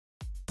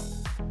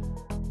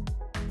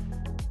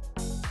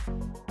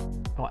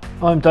Right.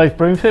 I'm Dave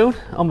Broomfield.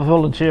 I'm a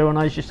volunteer on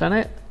Asia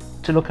Senate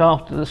to look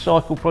after the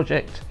cycle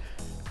project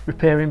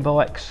repairing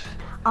bikes.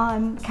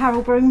 I'm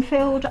Carol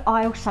Broomfield.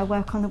 I also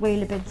work on the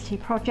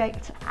Wheelability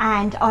project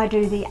and I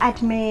do the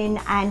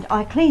admin and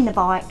I clean the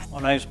bikes.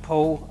 My name's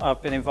Paul.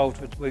 I've been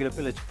involved with the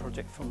Wheelability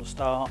project from the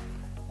start.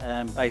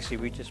 Basically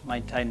we just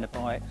maintain the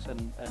bikes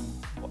and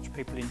watch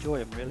people enjoy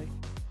them really.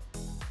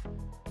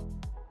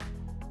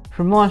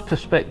 From my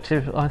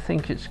perspective, I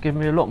think it's given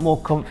me a lot more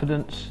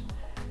confidence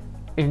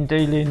in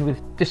dealing with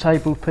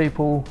disabled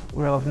people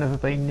where I've never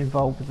been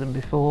involved with them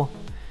before,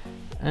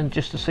 and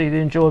just to see the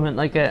enjoyment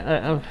they get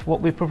out of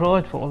what we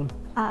provide for them.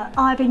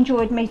 I've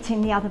enjoyed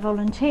meeting the other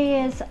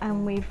volunteers,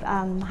 and we've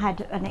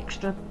had an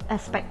extra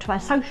aspect to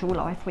our social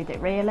life with it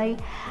really,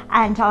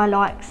 and I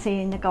like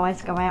seeing the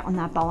guys go out on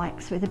their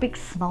bikes with a big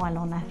smile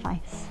on their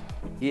face.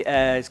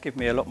 Yeah, it's given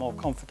me a lot more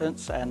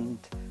confidence, and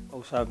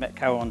also I've met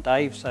Carol and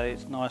Dave, so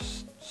it's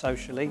nice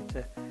socially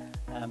to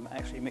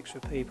actually mix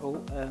with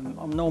people.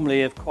 I'm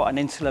normally quite an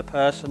insular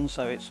person,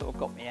 so it sort of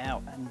got me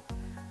out and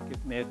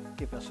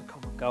give us a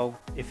common goal.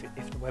 If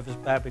the weather's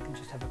bad, we can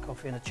just have a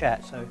coffee and a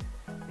chat, so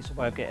it's a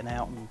way of getting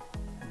out and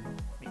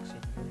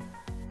mixing really.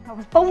 I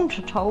was born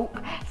to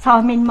talk, so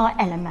I'm in my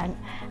element,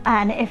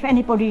 and if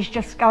anybody's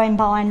just going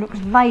by and looks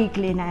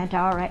vaguely in our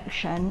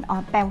direction,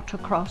 I belt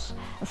across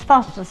as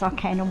fast as I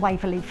can and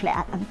wave a leaflet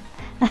at them.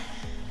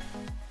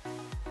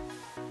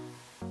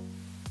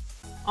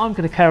 I'm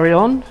going to carry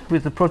on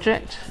with the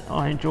project.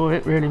 I enjoy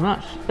it really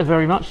much,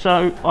 very much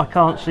so. I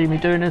can't see me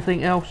doing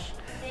anything else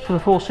for the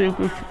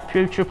foreseeable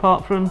future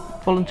apart from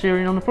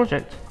volunteering on the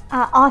project.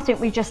 I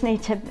think we just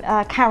need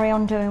to carry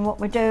on doing what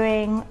we're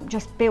doing,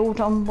 just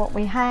build on what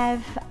we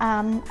have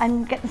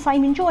and get the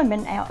same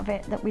enjoyment out of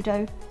it that we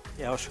do.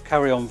 Yeah, I shall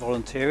carry on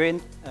volunteering.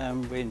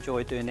 We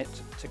enjoy doing it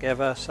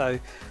together, so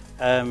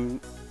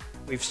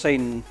we've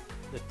seen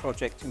the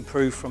project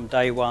improve from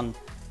day one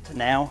to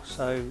now,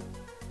 so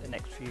the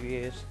next few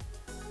years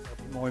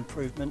there'll be more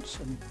improvements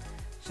and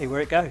see where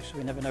it goes.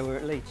 We never know where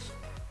it leads.